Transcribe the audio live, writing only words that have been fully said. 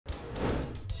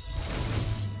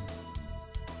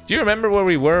Do you remember where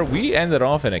we were? We ended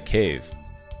off in a cave.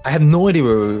 I have no idea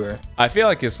where we were. I feel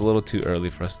like it's a little too early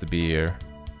for us to be here.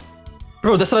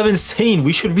 Bro, that's what I've been saying.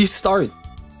 We should restart.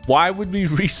 Why would we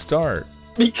restart?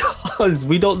 Because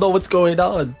we don't know what's going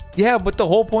on. Yeah, but the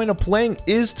whole point of playing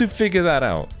is to figure that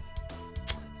out.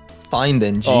 Fine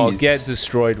then, jeez. Oh, get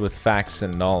destroyed with facts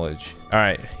and knowledge. All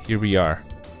right, here we are.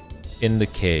 In the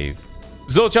cave.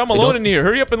 Zilch, I'm alone in here.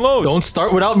 Hurry up and load. Don't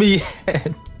start without me.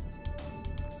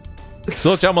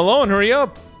 Zilch, I'm alone. Hurry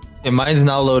up. Yeah, mine's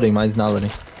not loading. Mine's not loading.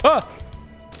 Ah!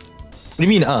 What do you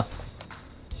mean, How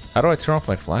do I turn off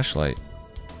my flashlight?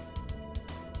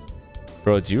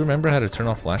 Bro, do you remember how to turn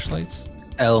off flashlights?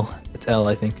 L. It's L,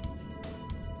 I think.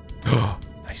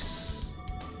 Nice.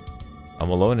 I'm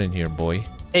alone in here, boy.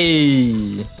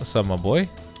 Hey. What's up, my boy?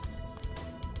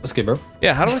 What's good, bro?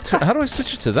 Yeah, how do I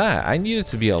switch it to that? I need it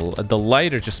to be the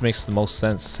lighter just makes the most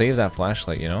sense. Save that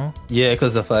flashlight, you know? Yeah,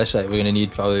 because the flashlight we're gonna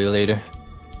need probably later.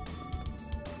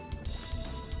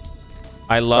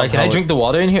 I love. Right, can I drink the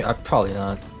water in here? Probably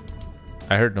not.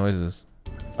 I heard noises.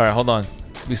 All right, hold on.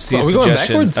 We see Bro, a are we going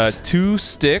suggestion. backwards? 2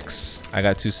 sticks. I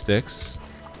got 2 sticks.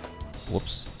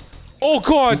 Whoops. Oh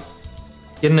God.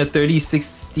 Getting a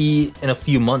 3060 in a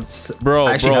few months.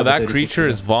 Bro, Bro, that creature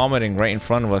is vomiting right in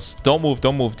front of us. Don't move,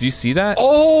 don't move. Do you see that?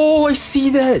 Oh, I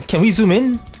see that. Can we zoom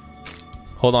in?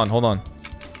 Hold on.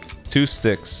 2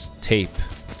 sticks, tape.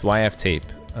 Do I have tape?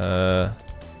 2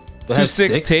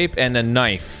 sticks, tape, and a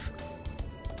knife.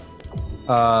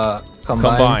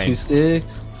 Combine 2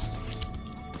 sticks.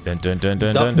 Dun.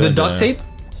 The duct tape?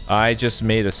 I just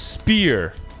made a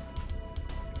spear.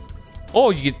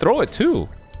 Oh, you can throw it too.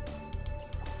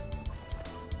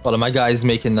 Well, my guy's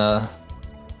making There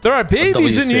are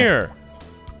babies in here.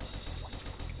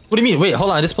 What do you mean? Wait, hold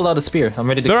on. I just pulled out a spear. I'm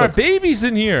ready to There cook. are babies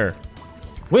in here.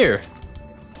 Where?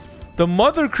 The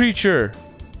mother creature.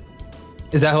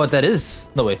 Is that what that is?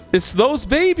 No way. It's those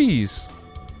babies.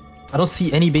 I don't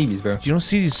see any babies, bro. You don't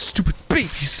see these stupid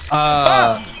babies.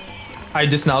 I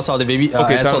just now saw the baby.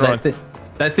 Okay, I time saw to run.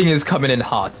 that thing is coming in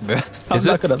hot, bro. Is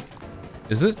it?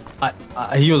 Is it?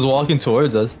 He was walking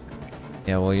towards us.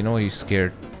 Yeah, well, you know he's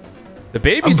scared. The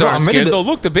babies aren't scared, though.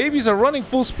 Look, the babies are running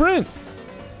full sprint.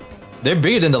 They're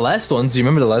bigger than the last ones. Do you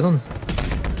remember the last ones?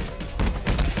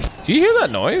 Do you hear that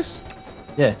noise?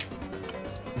 Yeah.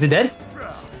 Is it dead?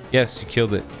 Yes, you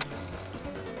killed it.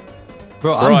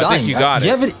 Bro, I'm dying. I think you got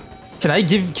it.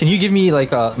 Can you give me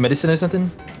like medicine or something?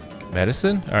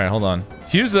 Medicine? All right, hold on.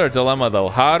 Here's our dilemma, though.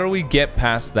 How do we get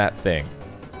past that thing?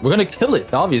 We're gonna kill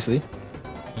it, obviously.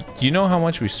 You know how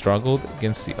much we struggled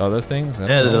against the other things?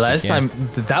 Yeah, the last time,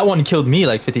 that one killed me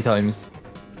like 50 times.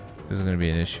 This is gonna be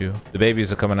an issue. The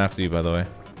babies are coming after you, by the way.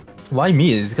 Why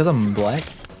me? Is it because I'm black?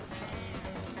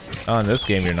 Oh, in this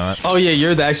game, you're not. Oh yeah,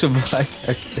 you're the actual black.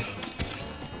 Okay.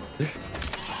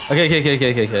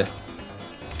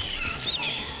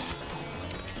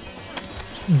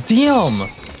 Damn!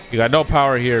 You got no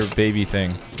power here, baby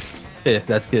thing. Yeah,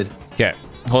 that's good. Okay,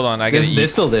 hold on. I gotta eat. They're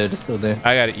still there. They're still there.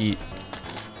 I gotta eat.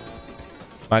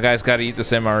 My guy's gotta eat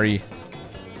this MRE.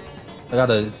 I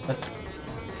gotta...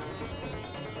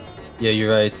 Yeah, you're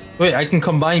right. Wait, I can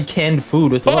combine canned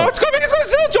food with... Oh, it's coming! It's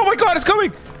coming! Oh my god, it's coming!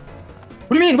 What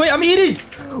do you mean? Wait, I'm eating!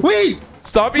 Wait!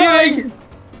 Stop eating!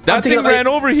 That thing ran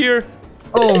over here.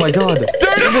 Oh my god. There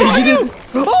it is!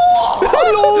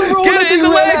 Oh, no, bro! Get it in the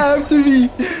legs! After me.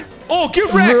 Oh, get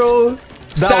wrecked! Bro,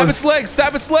 stab its legs!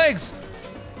 Stab its legs!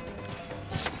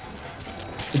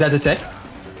 Is that the tech?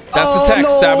 That's the tech. No.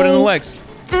 Stab it in the legs.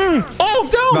 Oh, I'm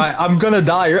down! Right, I'm gonna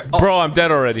die. Oh. Bro, I'm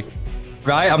dead already.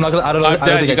 Right? I'm not gonna... I don't know. I'm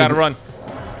dead. You gotta run.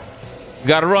 You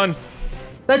gotta run.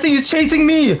 That thing is chasing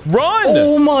me! Run!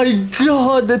 Oh my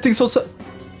god, that thing's so...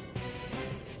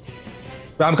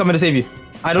 I'm coming to save you.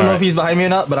 I don't know if he's behind me or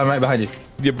not, but I'm right behind you.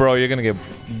 Yeah, bro, you're gonna get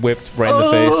whipped right in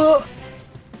the face.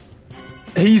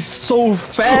 He's so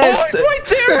fast. Oh, he's right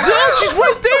there, Zilch! She's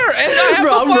right there! And I have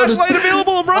the flashlight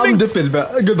available. I'm running. I'm dipping,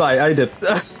 bro. Goodbye, I dipped.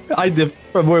 I dipped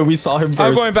from where we saw him first.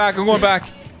 I'm going back. I'm going back.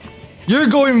 You're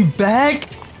going back?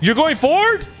 You're going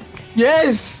forward?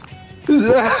 Yes.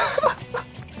 I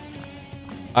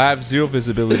have 0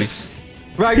 visibility.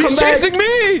 Right, he's chasing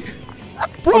me!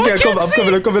 Bro, okay,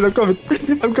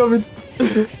 I'm coming.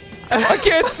 I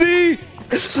can't see!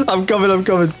 I'm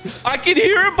coming. I can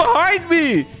hear him behind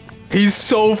me! He's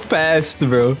so fast,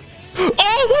 bro.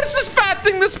 Oh, what is this fat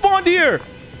thing that spawned here?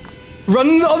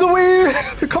 Run the other way!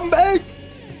 Come back!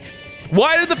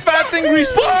 Why did the fat thing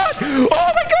respawn? Oh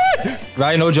my god!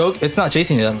 Right, no joke. It's not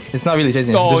chasing them. It's not really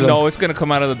chasing them. Oh no, it's gonna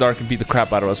come out of the dark and beat the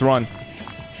crap out of us. Run.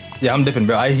 Yeah, I'm dipping,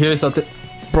 bro. I hear something.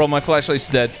 Bro, my flashlight's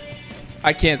dead.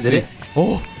 I can't see. It?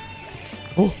 Oh.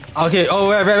 Oh, okay. Oh,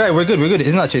 right. We're good.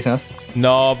 He's not chasing us.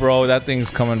 No, bro, that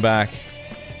thing's coming back.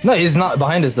 No, he's not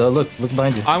behind us though. Look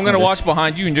behind you. I'm gonna watch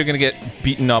behind you, and you're gonna get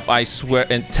beaten up. I swear.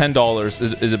 And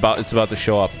 $10 is about to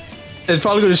show up. It's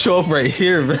probably gonna show up right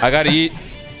here, bro. I gotta eat.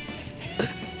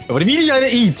 What do you mean you gotta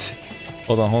eat?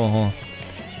 Hold on.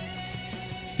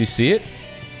 Do you see it?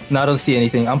 No, I don't see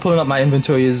anything. I'm pulling up my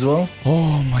inventory as well.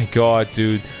 Oh my god,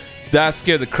 dude. That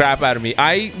scared the crap out of me.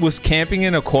 I was camping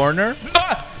in a corner.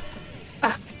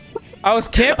 I was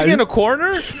camping in a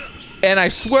corner, and I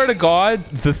swear to God,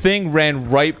 the thing ran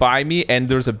right by me, and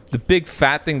there's the big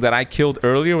fat thing that I killed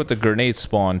earlier with the grenade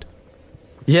spawned.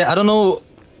 Yeah, I don't know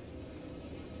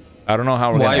how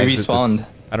we're gonna exit respawned. this.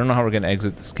 I don't know how we're gonna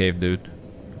exit this cave, dude.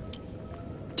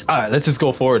 Alright, let's just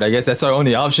go forward. I guess that's our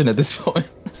only option at this point.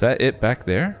 Is that it back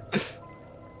there?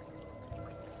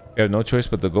 We have no choice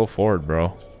but to go forward,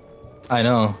 bro. I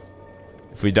know.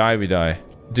 If we die, we die.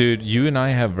 Dude, you and I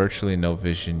have virtually no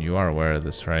vision. You are aware of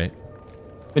this, right?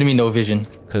 What do you mean no vision?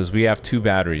 Because we have 2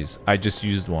 batteries. I just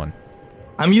used one.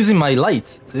 I'm using my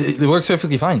light. It works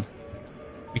perfectly fine.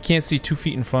 We can't see 2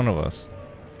 feet in front of us.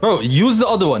 Bro, use the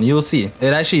other one. You'll see.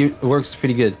 It actually works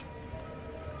pretty good.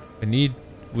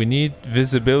 We need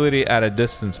visibility at a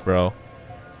distance, bro.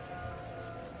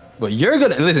 But you're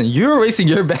gonna listen. You're wasting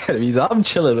your batteries. I'm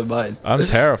chilling with mine. I'm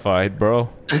terrified, bro.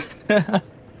 Wait,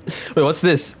 what's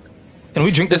this? Can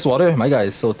we drink this water? My guy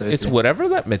is so thirsty. It's whatever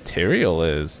that material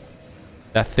is.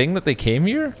 That thing that they came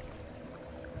here?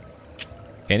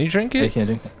 Can you drink it? I can't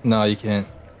drink it. No, you can't.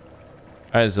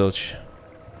 Alright, Zilch.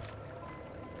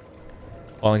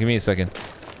 Hold on, give me a second.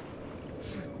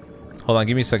 Hold on,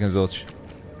 give me a second, Zilch.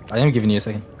 I am giving you a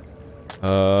second.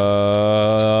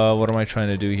 What am I trying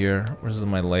to do here? Where's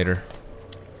my lighter?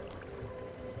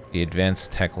 The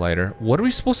advanced tech lighter. What are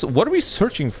we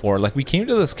searching for? Like, we came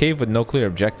to this cave with no clear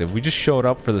objective. We just showed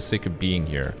up for the sake of being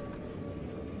here.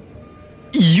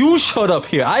 You showed up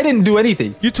here. I didn't do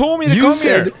anything. You told me to come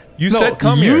here. You said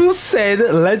come here. You said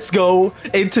let's go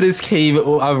into this cave.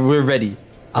 We're ready.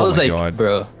 I was like, God.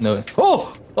 Bro, no.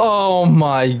 Oh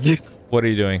my God. What are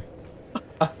you doing?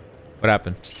 What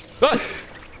happened?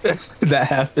 That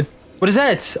happened. What is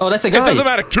that? Oh, that's a guy. It doesn't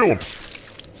matter. Kill him.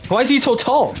 Why is he so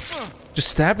tall? Just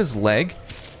stab his leg.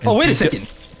 Oh, wait a second.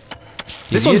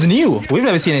 This one's new. We've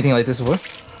never seen anything like this before.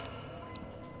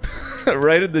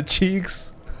 Right in the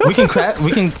cheeks. We can crack.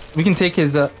 We can take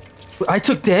his. I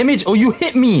took damage. Oh, you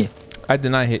hit me. I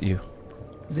did not hit you.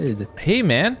 You did. Hey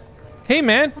man. Hey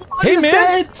man. What is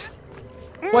that?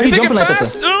 Why are you jumping like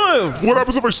that? What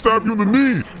happens if I stab you in the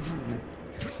knee?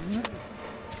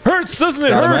 Hurts, doesn't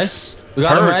it? Hurts. We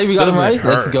got him right. We got him right.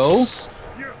 Let's go.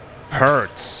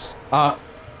 Hurts.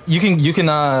 You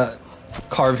can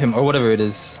carve him or whatever it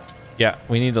is. Yeah,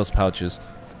 we need those pouches.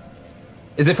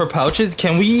 Is it for pouches?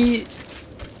 Can we?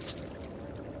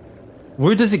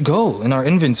 Where does it go in our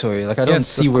inventory? Like I don't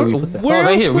see where we put that. Where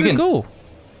right here. We can go.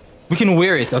 We can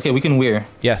wear it. Okay, we can wear.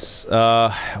 Yes.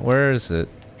 Where is it?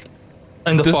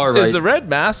 In the far right. Is the red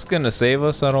mask gonna save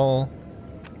us at all?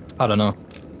 I don't know.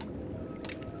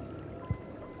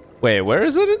 Wait, where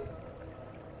is it?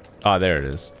 Oh, there it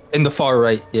is. In the far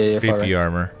right. Yeah, far right.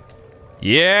 Armor.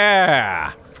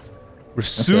 Yeah! We're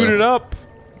suited up.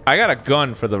 I got a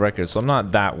gun for the record, so I'm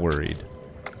not that worried.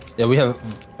 Yeah, we have...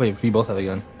 Wait, we both have a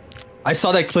gun. I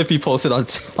saw that clip you posted on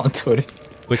Twitter.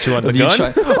 Which one? The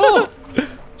gun? Oh!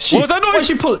 Shit. What was that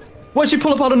noise? Why'd she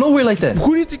pull up out of nowhere like that?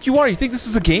 Who do you think you are? You think this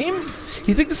is a game?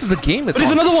 You think this is a game that's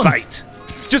on another site?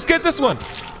 Just get this one.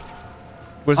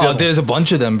 Where's the other there's a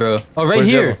bunch of them, bro. Oh, right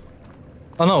here.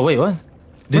 Oh, no, wait, what?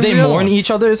 Did Where's they mourn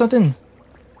each other or something?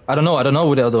 I don't know. I don't know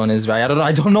what the other one is, right?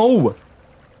 I don't know.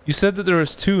 You said that there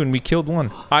was 2 and we killed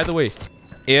 1. Either way,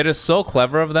 it is so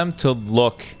clever of them to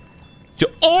look.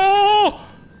 Oh!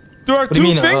 There are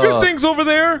 2 finger things over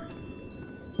there.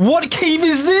 What cave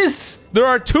is this? There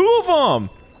are 2 of them.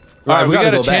 Alright, we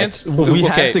got a chance. We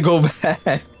have to go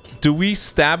back. Do we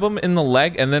stab him in the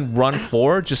leg and then run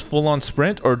forward, just full on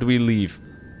sprint, or do we leave?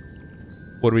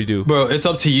 What do we do? Bro, it's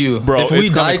up to you. Bro, if we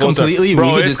die completely,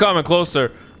 bro, it's coming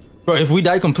closer. Bro, if we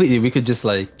die completely, we could just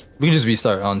like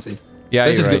restart, honestly. Yeah,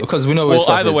 let's you're right. Because we know where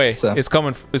stuff either way, is, so. it's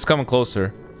coming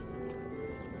closer.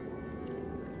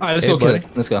 All right, let's go kill it.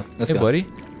 Let's go. Let's go. Hey, buddy.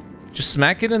 Just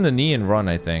smack it in the knee and run,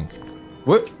 I think.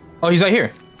 What? Oh, he's right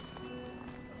here.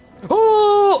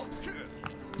 Oh!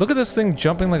 Look at this thing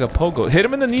jumping like a pogo. Hit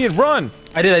him in the knee and run.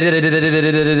 I did.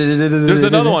 There's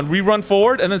another one. We run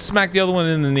forward and then smack the other one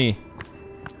in the knee.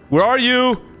 Where are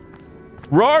you?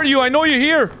 Where are you? I know you're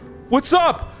here. What's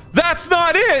up? That's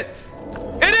not it.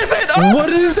 It isn't. Oh! What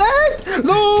is that?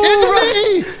 No!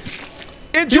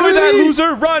 Enjoy that,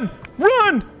 loser. Run.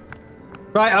 Run.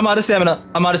 Right, I'm out of stamina.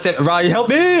 I'm out of stamina. Right, help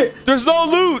me! There's no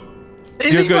loot!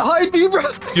 Is he behind me, bro?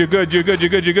 You're good, you're good, you're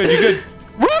good, you're good, you're good.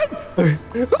 Run!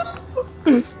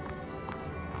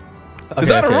 Is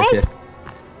that a rope? Okay.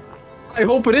 I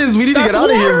hope it is. We need to get out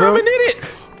of here, bro. I'm an idiot.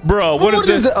 Bro, what is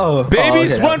this? Oh,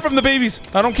 babies, run from the babies.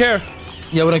 I don't care.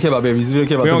 Yeah, we don't care about babies. We don't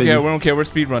care about babies. We don't care. We're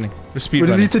speed running. We're speed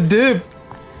running. What is he to dip?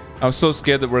 I'm so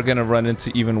scared that we're gonna run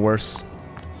into even worse.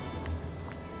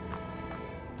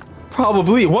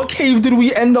 Probably. What cave did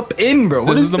we end up in, bro?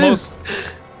 What is this?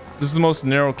 This is the most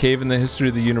narrow cave in the history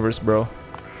of the universe, bro.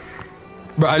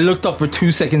 Bro, I looked up for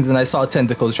 2 seconds and I saw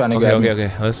tentacles trying to grab me.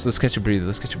 Okay. Let's catch a breather.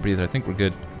 Let's catch a breather. I think we're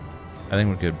good. I think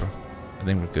we're good, bro. I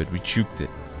think we're good. We juked it.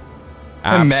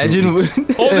 Absolutely.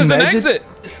 Imagine. Oh, there's an exit.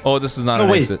 Oh, this is not an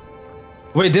exit.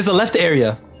 Wait, there's a left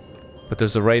area. But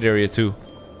there's a right area too.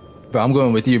 Bro, I'm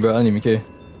going with you, bro. I don't even care.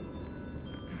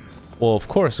 Well, of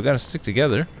course, we gotta stick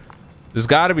together. There's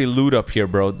gotta be loot up here,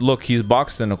 bro. Look, he's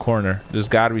boxed in a corner. There's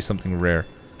gotta be something rare.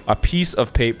 A piece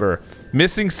of paper.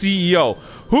 Missing CEO.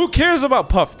 Who cares about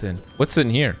Puffton? What's in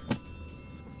here?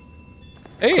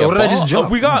 Hey, what did I just jump?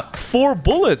 We got 4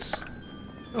 bullets.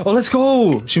 Oh, let's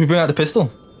go. Should we bring out the pistol?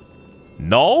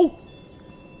 No.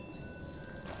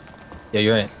 Yeah,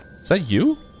 you're right. Is that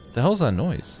you? The hell's that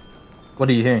noise? What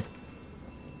are you hearing?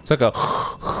 It's like a...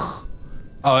 Oh,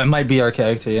 it might be our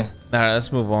character, yeah. Alright,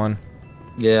 let's move on.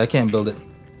 Yeah, I can't build it.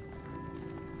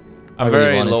 I'm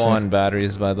very low on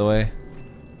batteries, by the way.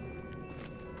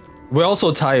 We're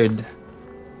also tired.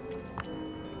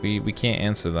 We can't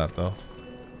answer that, though.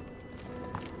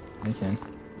 We can.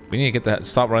 We need to get that...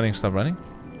 Stop running, stop running.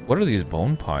 What are these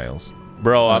bone piles?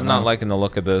 Bro, I'm not liking the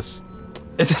look of this.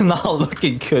 It's not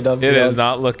looking good. It is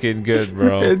not looking good,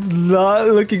 bro. It's not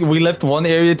looking... We left one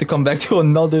area to come back to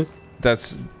another.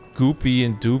 That's goopy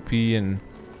and doopy and...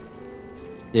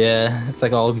 Yeah, it's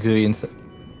like all gooey and stuff.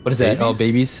 What is that? Oh,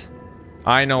 babies?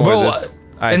 I know where this...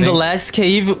 In the last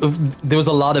cave, there was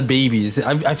a lot of babies.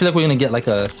 I feel like we're gonna get like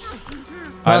a...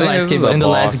 I think last cave, but in the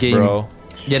last game. Bro.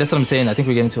 Yeah, that's what I'm saying. I think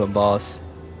we're getting to a boss.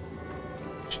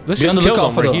 Let's just kill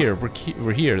them. We're here.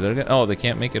 We're here. They're gonna... Oh, they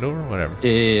can't make it over? Whatever.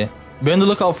 Yeah. Be on the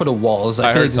lookout for the walls.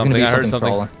 I feel like there's gonna be something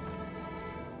crawling.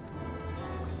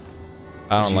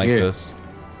 I don't like this.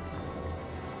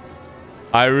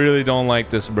 I really don't like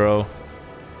this, bro.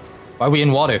 Why are we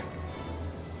in water?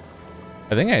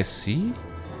 I think I see.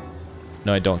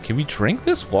 No, I don't. Can we drink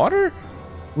this water?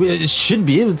 We should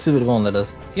be able to, but it won't let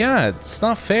us. Yeah, it's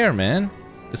not fair, man.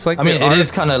 It's like... I mean, it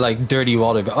is kind of like dirty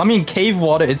water. But I mean, cave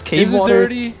water is cave is water. Is it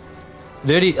dirty?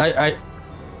 Dirty? I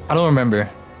don't remember.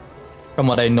 From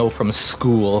what I know from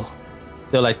school,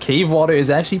 they're like cave water is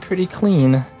actually pretty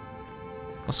clean.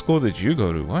 What school did you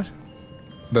go to? What?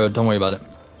 Bro, don't worry about it.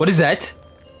 What is that?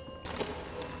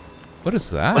 What is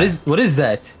that? What is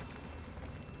that?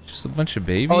 Just a bunch of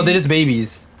babies. Oh, they're just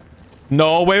babies.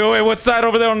 No, wait. What's that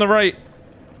over there on the right?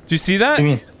 Do you see that? What do you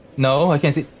mean? No, I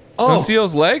can't see. Oh, don't see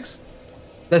those legs?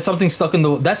 There's something stuck in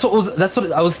the. That's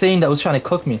what I was saying. That was trying to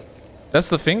cook me. That's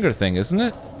the finger thing, isn't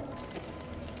it?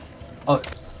 Oh.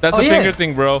 That's the finger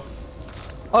thing, bro.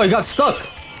 Oh, it got stuck.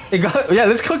 Yeah,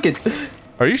 let's cook it.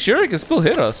 Are you sure it can still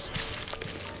hit us?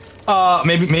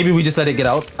 Maybe we just let it get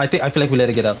out. I feel like we let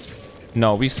it get out.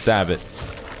 No, we stab it.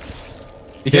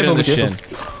 Be careful, hit it in the shin.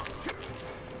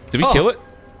 Did we kill it?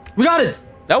 We got it.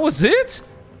 That was it?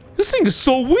 This thing is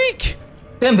so weak.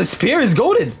 Damn, the spear is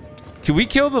goated. Can we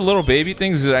kill the little baby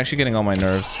things? This is actually getting on my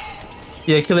nerves.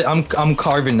 Yeah, kill it. I'm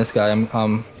carving this guy.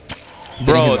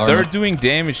 Bro, they're doing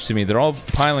damage to me. They're all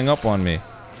piling up on me.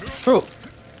 Bro.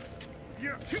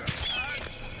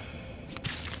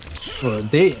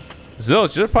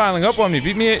 Zilch, they're piling up on me.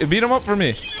 Beat them up for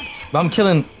me. I'm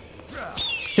killing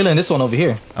this one over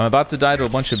here. I'm about to die to a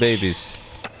bunch of babies.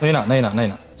 No, you're not.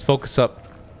 Let's focus up.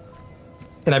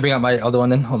 Can I bring out my other one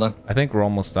then? Hold on. I think we're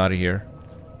almost out of here.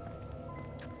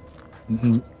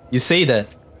 You say that.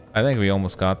 I think we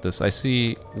almost got this. I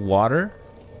see water.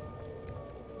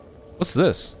 What's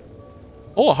this?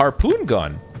 Oh, a harpoon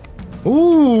gun.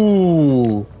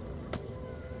 Ooh.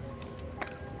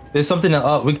 There's something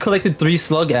that, we collected 3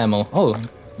 slug ammo. Oh,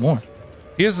 more.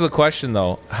 Here's the question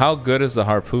though. How good is the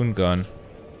harpoon gun?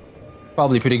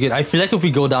 Probably pretty good. I feel like if we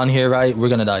go down here, right, we're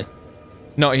gonna die.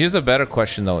 No, here's a better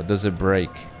question though. Does it break?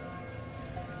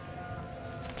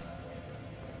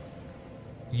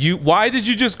 Why did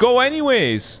you just go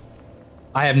anyways?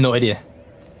 I have no idea.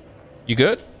 You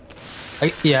good?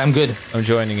 Yeah, I'm good. I'm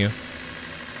joining you.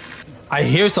 I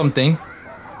hear something.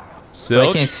 Zilch?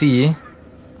 I can't see.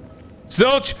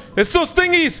 Zilch! It's those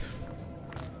thingies!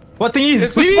 What thingies?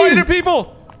 It's the spider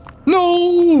people!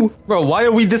 No! Bro, why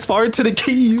are we this far into the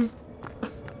cave?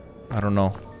 I don't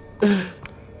know.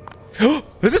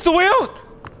 Is this the way out?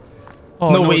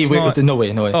 Oh, no, it's not. no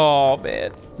way. Oh,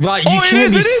 man. Right, Oh, it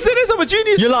is. I'm a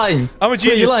genius. You're lying. I'm a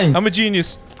genius. Wait, you're lying. I'm a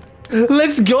genius.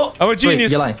 Let's go. I'm a genius.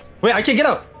 Wait, you're lying. Wait, I can't get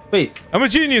out. Wait. I'm a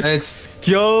genius. Let's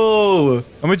go.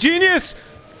 I'm a genius.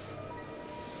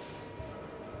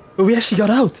 But we actually got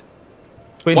out.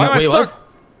 Wait, Why am I stuck? What?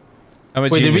 I'm a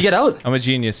Wait, genius. did we get out? I'm a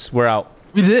genius. We're out.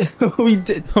 We did. We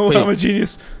did. Oh, I'm a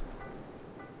genius.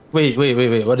 Wait.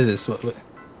 What is this? What?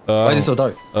 Why is it so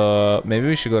dark? Maybe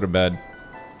we should go to bed.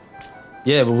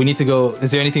 Yeah, but we need to go.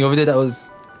 Is there anything over there that was...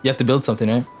 You have to build something,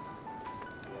 right?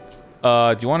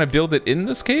 Do you want to build it in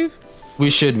this cave?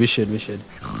 We should. Yeah.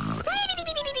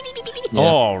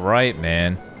 All right,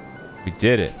 man. We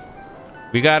did it.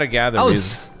 We gotta gather. That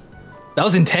was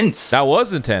intense. That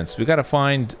was intense. We gotta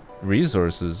find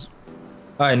resources.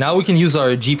 All right, now we can use our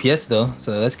GPS though,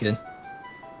 so that's good.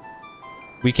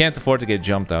 We can't afford to get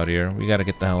jumped out here. We gotta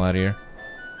get the hell out of here.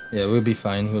 Yeah, we'll be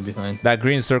fine. We'll be fine. That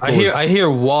green circle. I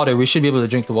hear water. We should be able to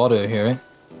drink the water here, right?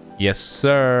 Yes,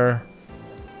 sir.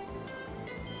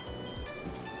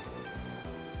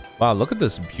 Wow, look at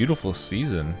this beautiful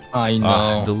season. I know.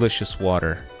 Ah, delicious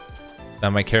water that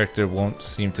my character won't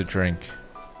seem to drink.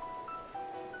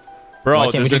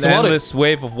 Bro, there's an endless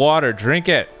wave of water. Drink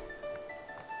it.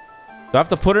 Do I have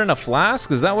to put it in a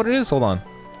flask? Is that what it is? Hold on.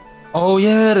 Oh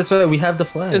yeah, that's right. We have the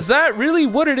flask. Is that really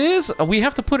what it is? We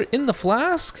have to put it in the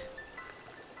flask?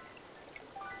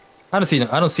 I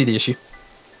don't see the issue.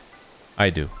 I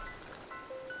do.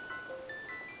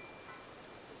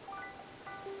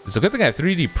 It's a good thing I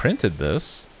 3D printed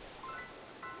this.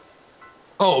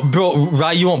 Oh, bro,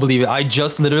 Rai, you won't believe it. I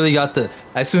just literally got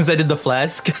as soon as I did the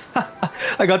flask,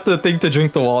 I got the thing to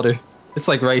drink the water. It's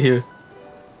like right here.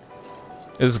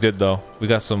 This is good though. We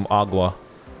got some agua.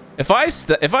 If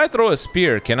I throw a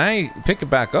spear, can I pick it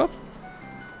back up?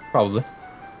 Probably.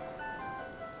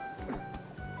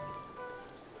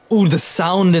 Ooh, the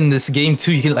sound in this game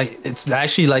too. You can it's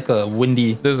actually like a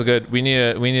windy. This is good. We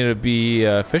need to be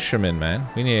fishermen, man.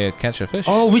 We need to catch a fish.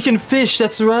 Oh, we can fish.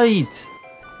 That's right.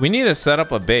 We need to set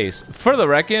up a base. For the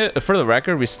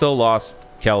record, we still lost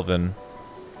Kelvin.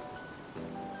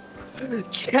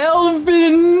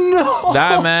 Kelvin, no!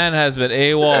 That man has been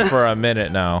AWOL for a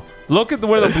minute now. Look at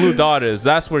where the blue dot is.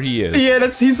 That's where he is. Yeah,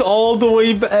 he's all the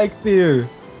way back there.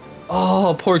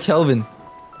 Oh, poor Kelvin.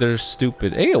 They're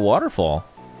stupid. Hey, a waterfall.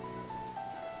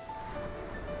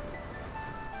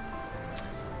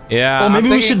 Yeah. Oh, maybe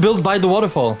we should build by the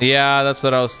waterfall. Yeah, that's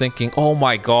what I was thinking. Oh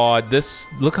my God,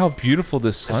 look how beautiful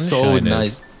this sunshine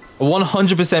is.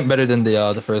 100% better than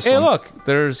the first one. Hey, look,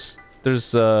 there's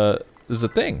a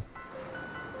thing.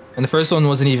 And the first one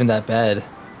wasn't even that bad.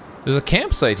 There's a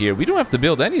campsite here. We don't have to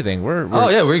build anything. Oh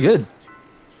yeah, we're good.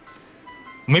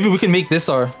 Maybe we can make this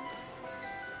our...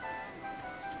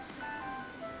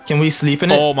 Can we sleep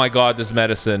in it? Oh my God, there's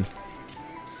medicine.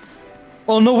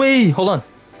 Oh no way! Hold on.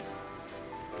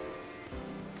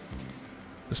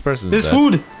 This person's There's dead.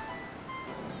 food.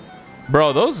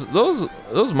 Bro,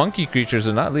 those monkey creatures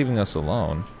are not leaving us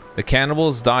alone. The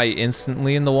cannibals die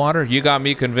instantly in the water. You got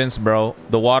me convinced, bro.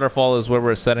 The waterfall is where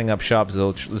we're setting up shop,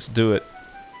 Zilch. Let's do it.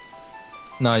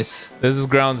 Nice. This is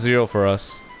ground zero for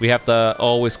us. We have to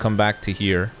always come back to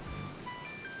here.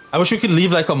 I wish we could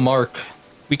leave like a mark.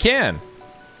 We can.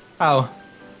 How?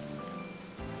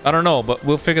 I don't know, but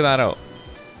we'll figure that out.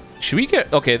 Should we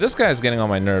get... Okay, this guy's getting on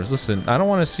my nerves. Listen, I don't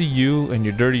want to see you and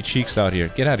your dirty cheeks out here.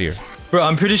 Get out of here. Bro,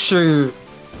 I'm pretty sure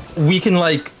we can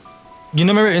like... You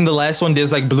remember in the last one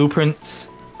there's like blueprints?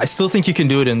 I still think you can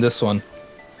do it in this one.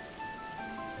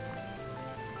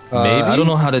 Maybe? I don't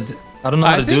know how to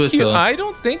do it though. I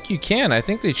don't think you can. I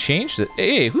think they changed it.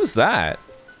 Hey, who's that?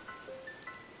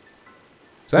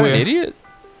 Is that an idiot?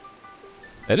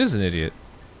 That is an idiot.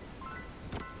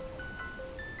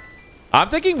 I'm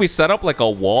thinking we set up like a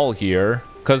wall here,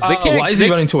 because they can't. Why is he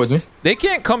running towards me? They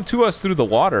can't come to us through the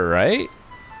water, right?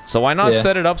 So why not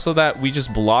set it up so that we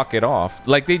just block it off?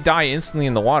 Like they die instantly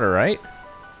in the water, right?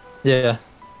 Yeah.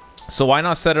 So why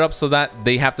not set it up so that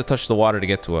they have to touch the water to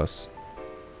get to us?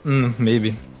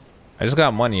 Maybe. I just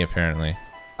got money apparently.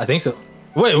 I think so.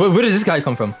 Wait, where did this guy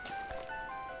come from?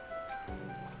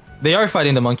 They are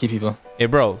fighting the monkey people. Hey,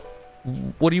 bro,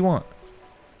 what do you want?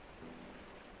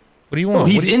 What do you want? Oh,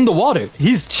 he's in the water.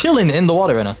 He's chilling in the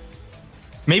water right now.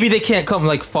 Maybe they can't come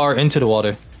like far into the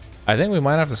water. I think we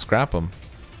might have to scrap him.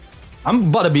 I'm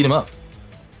about to beat him up.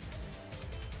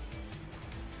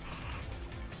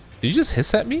 Did you just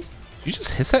hiss at me? Did you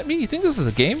just hiss at me? You think this is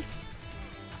a game?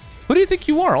 Who do you think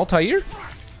you are, Altair?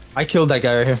 I killed that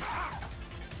guy right here.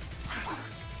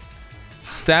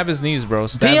 Stab his knees, bro.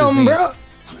 Stab his knees. Bro.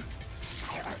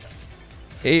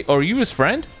 Hey, are you his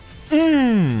friend?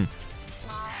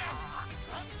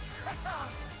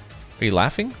 Are you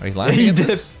laughing? Are you laughing? He at did.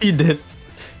 this? He did.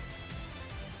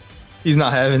 He's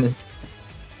not having it.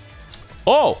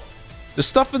 Oh, there's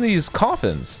stuff in these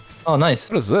coffins. Oh, nice.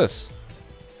 What is this?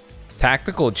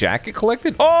 Tactical jacket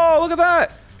collected? Oh, look at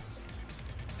that!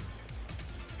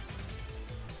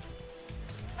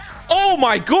 Oh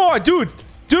my god, dude!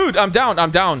 Dude, I'm down,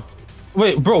 I'm down.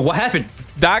 Wait, bro, what happened?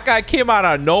 That guy came out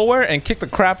of nowhere and kicked the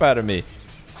crap out of me.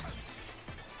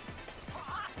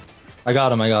 I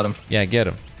got him, I got him. Yeah, get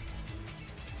him.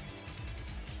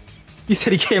 He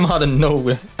said he came out of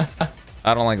nowhere.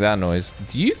 I don't like that noise.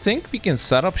 Do you think we can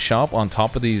set up shop on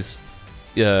top of these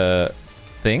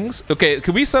things? Okay,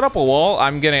 could we set up a wall?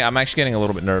 I'm actually getting a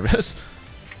little bit nervous.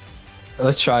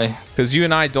 Let's try. Because you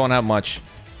and I don't have much.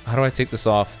 How do I take this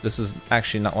off? This is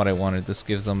actually not what I wanted. This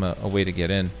gives them a way to get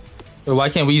in. But why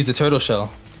can't we use the turtle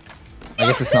shell? I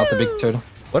guess it's not the big turtle.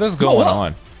 What is going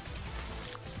on?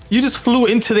 You just flew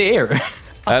into the air.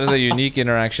 That is a unique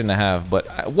interaction to have.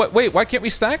 But wait, why can't we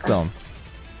stack them?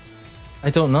 I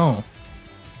don't know.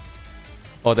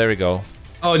 Oh, there we go.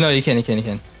 Oh, no, you can, you can, you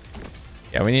can.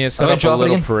 Yeah, we need to set up a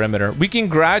little perimeter. We can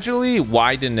gradually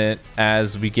widen it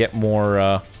as we get more...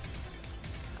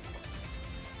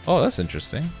 Oh, that's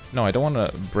interesting. No, I don't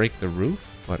want to break the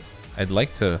roof, but I'd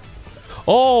like to...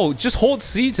 Oh, just hold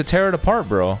C to tear it apart,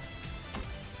 bro.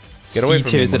 Get away from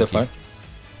me, tears it monkey. apart.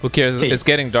 Who cares? Hey. It's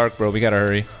getting dark, bro. We gotta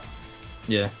hurry.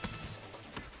 Yeah.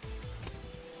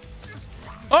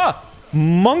 Ah!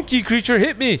 Monkey creature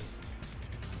hit me!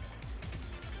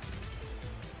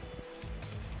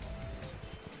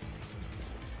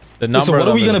 The number So what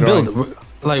are we gonna growing. build?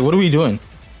 Like, what are we doing?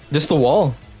 Just the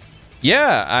wall?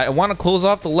 Yeah, I want to close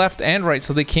off the left and right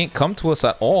so they can't come to us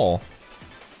at all.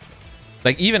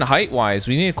 Like, even height-wise,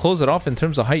 we need to close it off in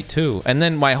terms of height, too. And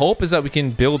then my hope is that we can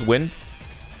build wind...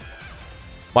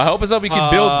 My hope is that we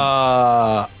can build...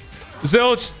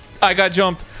 Zilch! I got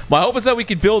jumped. My hope is that we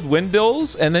could build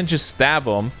windmills and then just stab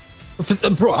them.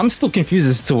 Bro, I'm still confused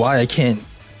as to why I can't...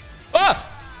 Ah!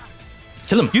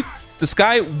 Kill him. This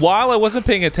guy, while I wasn't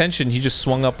paying attention, he just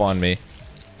swung up on me.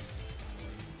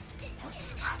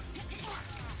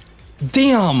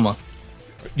 Damn!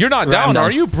 You're not down,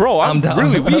 are you? Bro, I'm down.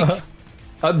 really weak.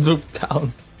 I'm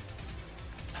down.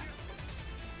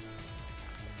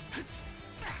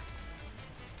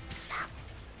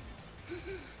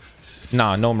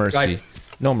 Nah, no mercy. Right.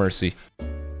 No mercy.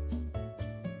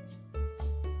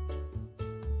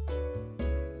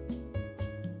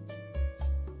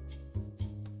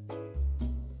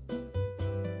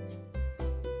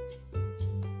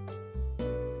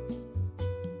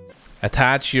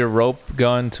 Attach your rope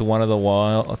gun to one of the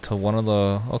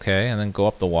okay, and then go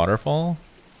up the waterfall.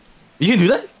 You can do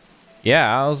that?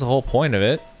 Yeah, that was the whole point of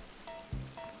it.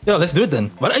 Yeah, let's do it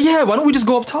then. But yeah, why don't we just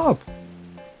go up top?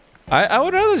 I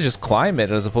would rather just climb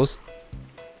it as opposed,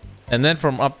 and then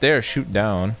from up there shoot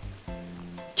down.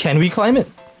 Can we climb it?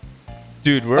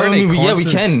 Dude, we're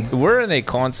in a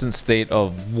constant state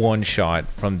of one shot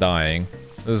from dying.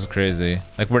 This is crazy.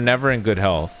 Like, we're never in good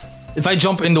health. If I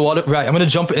jump in the water, right? I'm gonna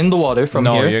jump in the water from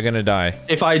here. No, you're gonna die.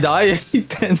 If I die,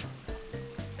 then.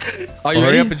 Are you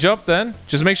Hurry ready? up and jump then.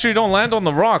 Just make sure you don't land on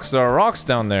the rocks. There are rocks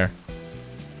down there.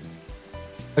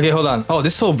 Okay, hold on. Oh,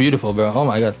 this is so beautiful, bro. Oh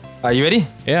my god. Are you ready?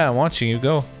 Yeah, I'm watching you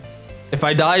go. If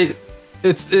I die,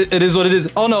 it is what it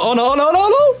is. Oh no! Oh no! Oh no! No!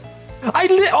 No!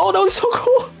 Oh no! It's so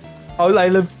cool. Oh, I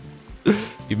live.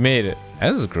 You made it.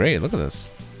 This is great. Look at this.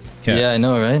 Okay. Yeah, I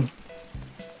know, right?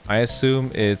 I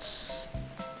assume it's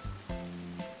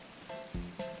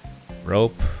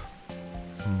rope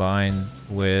combined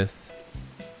with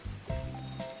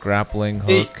grappling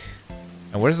hook.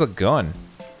 And where's the gun?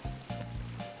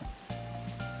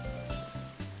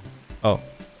 Oh.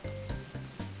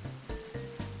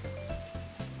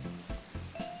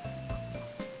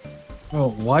 Bro,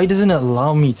 why doesn't it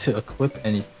allow me to equip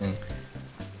anything?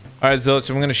 Alright, Zilch,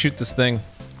 I'm gonna shoot this thing.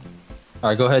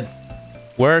 Alright, go ahead.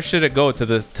 Where should it go? To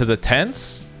the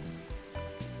tents?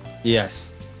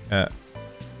 Yes. Yeah.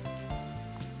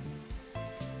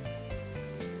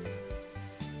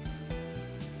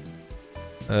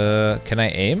 Can I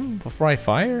aim before I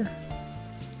fire?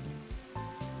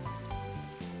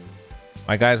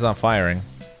 My guy's not firing.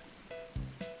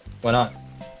 Why not?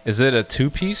 Is it a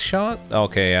two-piece shot?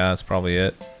 Okay, yeah, that's probably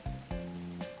it.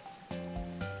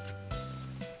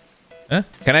 Eh?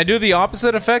 Can I do the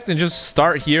opposite effect and just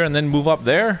start here and then move up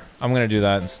there? I'm gonna do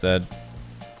that instead.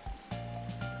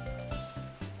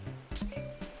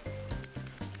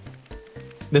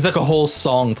 There's like a whole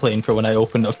song playing for when I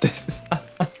opened up this.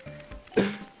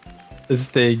 This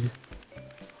thing.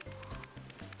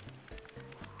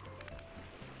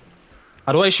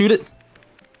 How do I shoot it?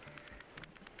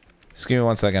 Just give me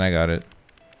 1 second, I got it.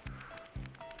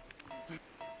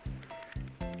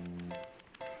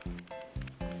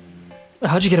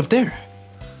 How'd you get up there?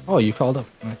 Oh, you crawled up.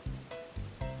 Right.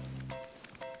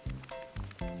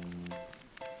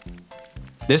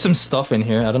 There's some stuff in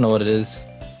here. I don't know what it is.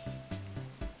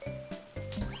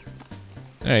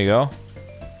 There you go.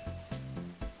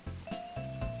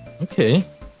 Okay.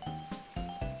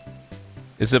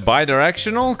 Is it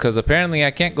bi-directional? Because apparently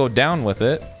I can't go down with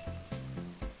it.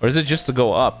 Or is it just to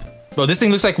go up? Bro, this thing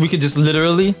looks like we could just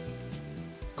literally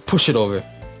push it over.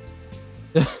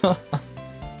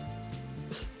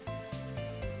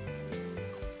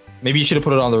 Maybe you should have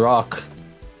put it on the rock.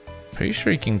 Pretty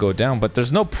sure you can go down, but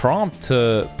there's no prompt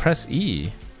to press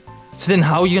E. So then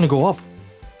how are you gonna go up?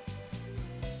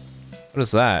 What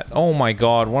is that? Oh my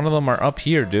god, one of them are up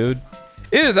here, dude.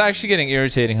 It is actually getting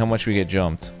irritating how much we get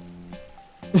jumped.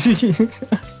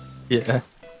 Yeah.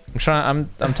 I'm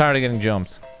tired of getting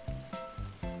jumped.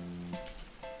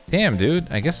 Damn, dude.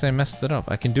 I guess I messed it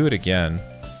up. I can do it again.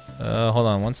 Hold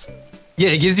on once. Yeah,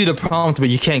 it gives you the prompt, but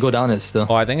you can't go down it still.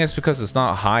 Oh, I think it's because it's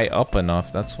not high up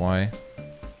enough. That's why.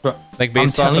 Bro, like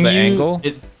based off of the angle?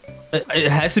 It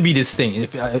has to be this thing.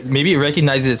 Maybe it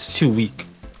recognizes it's too weak.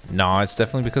 No, it's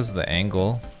definitely because of the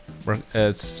angle.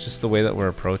 It's just the way that we're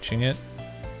approaching it.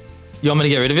 You want me to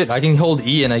get rid of it? I can hold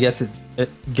E and I guess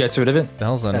it gets rid of it. The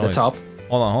hell's that noise? At the top.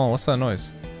 Hold on. What's that noise?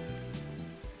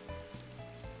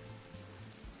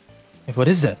 What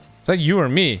is that? Is that you or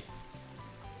me?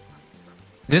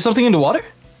 Is there something in the water?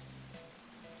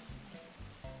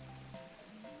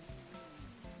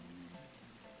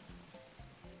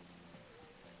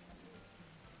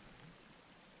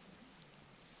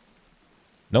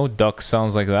 No duck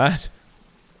sounds like that.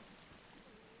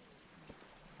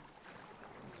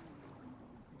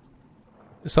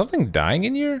 Is something dying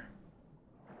in here?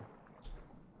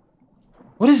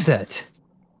 What is that?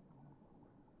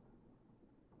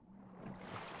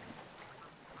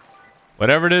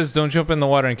 Whatever it is, don't jump in the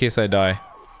water in case I die.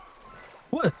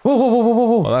 What?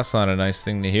 Whoa. Well, that's not a nice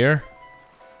thing to hear.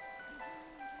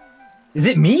 Is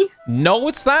it me? No,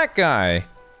 it's that guy.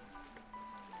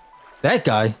 That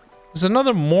guy? There's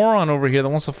another moron over here that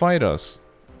wants to fight us.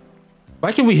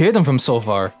 Why can we hear them from so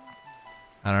far?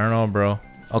 I don't know, bro.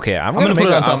 Okay, I'm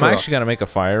actually gonna make a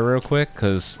fire real quick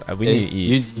because we need to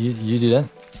eat. You do that.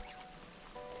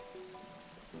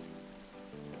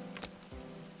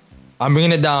 I'm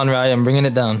bringing it down, Rai. I'm bringing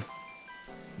it down.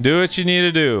 Do what you need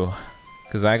to do,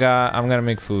 cause I'm gonna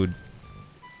make food.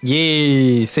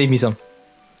 Yay! Save me some.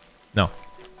 No.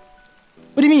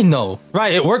 What do you mean no?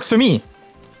 Right, it works for me.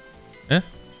 Eh?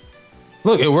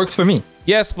 Look, it works for me.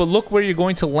 Yes, but look where you're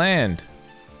going to land.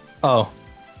 Oh.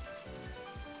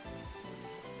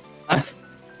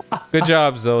 Good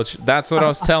job, Zilch. That's what I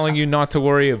was telling you not to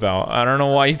worry about. I don't know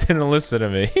why you didn't listen to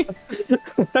me.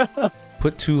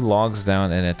 Put 2 logs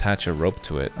down and attach a rope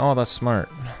to it. Oh, that's smart.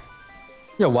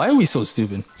 Yeah, why are we so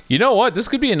stupid? You know what? This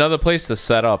could be another place to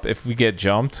set up if we get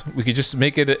jumped. We could just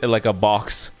make it like a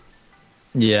box.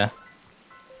 Yeah.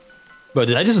 Bro,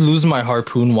 did I just lose my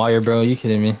harpoon wire, bro? Are you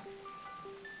kidding me?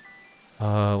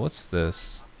 What's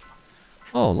this?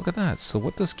 Oh, look at that. So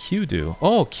what does Q do?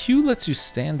 Oh, Q lets you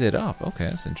stand it up. Okay,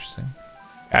 that's interesting.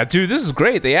 Dude, this is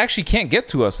great. They actually can't get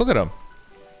to us. Look at them.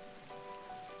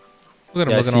 Look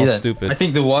at them looking all stupid. I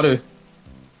think the water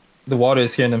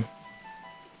is scaring them.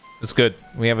 That's good.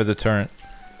 We have a deterrent.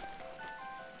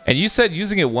 And you said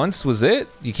using it once was it?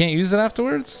 You can't use it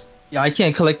afterwards? Yeah, I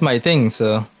can't collect my thing,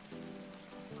 so...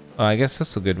 I guess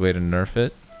that's a good way to nerf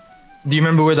it. Do you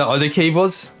remember where the other cave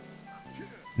was?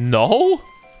 No?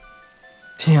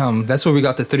 Damn, that's where we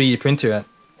got the 3D printer at.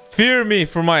 Fear me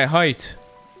for my height.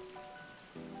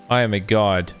 I am a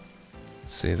god.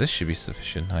 Let's see, this should be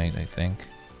sufficient height, I think.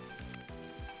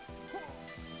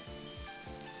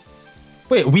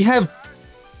 Wait, we have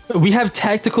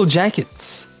tactical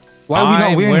jackets. Why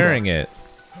are we not wearing it?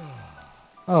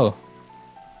 Oh.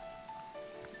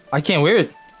 I can't wear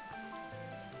it.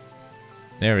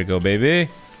 There we go, baby.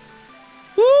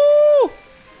 Woo!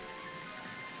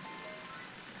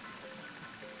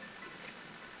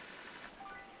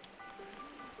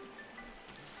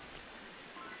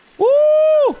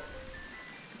 Woo!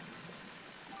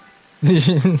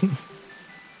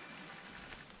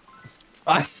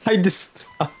 I just...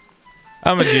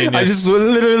 I'm a genius. I just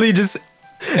literally just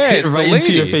hit right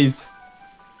into your face.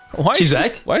 Why She's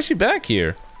back? Why is she back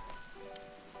here?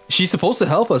 She's supposed to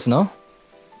help us, no?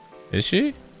 Is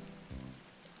she?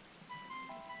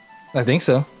 I think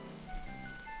so.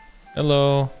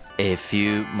 Hello. A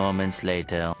few moments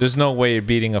later. There's no way you're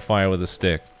beating a fire with a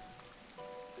stick.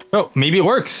 Oh, maybe it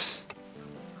works.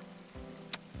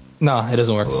 Nah, it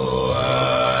doesn't work.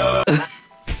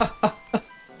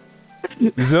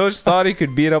 Zilch thought he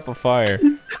could beat up a fire.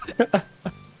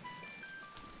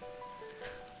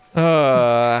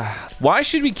 Why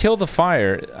should we kill the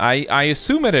fire? I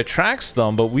assume it attracts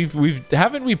them, but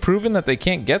haven't we proven that they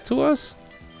can't get to us?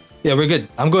 Yeah, we're good.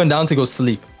 I'm going down to go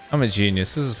sleep. I'm a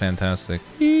genius. This is fantastic.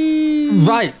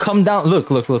 Right, come down. Look.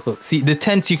 See, the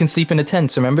tents, you can sleep in the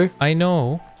tents, remember? I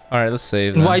know. All right, let's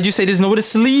save then. Why'd you say there's nowhere to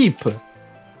sleep? All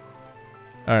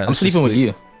right, I'm sleeping with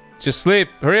you. Just sleep.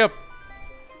 Hurry up.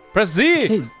 Press Z.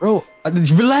 Hey, bro,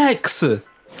 relax.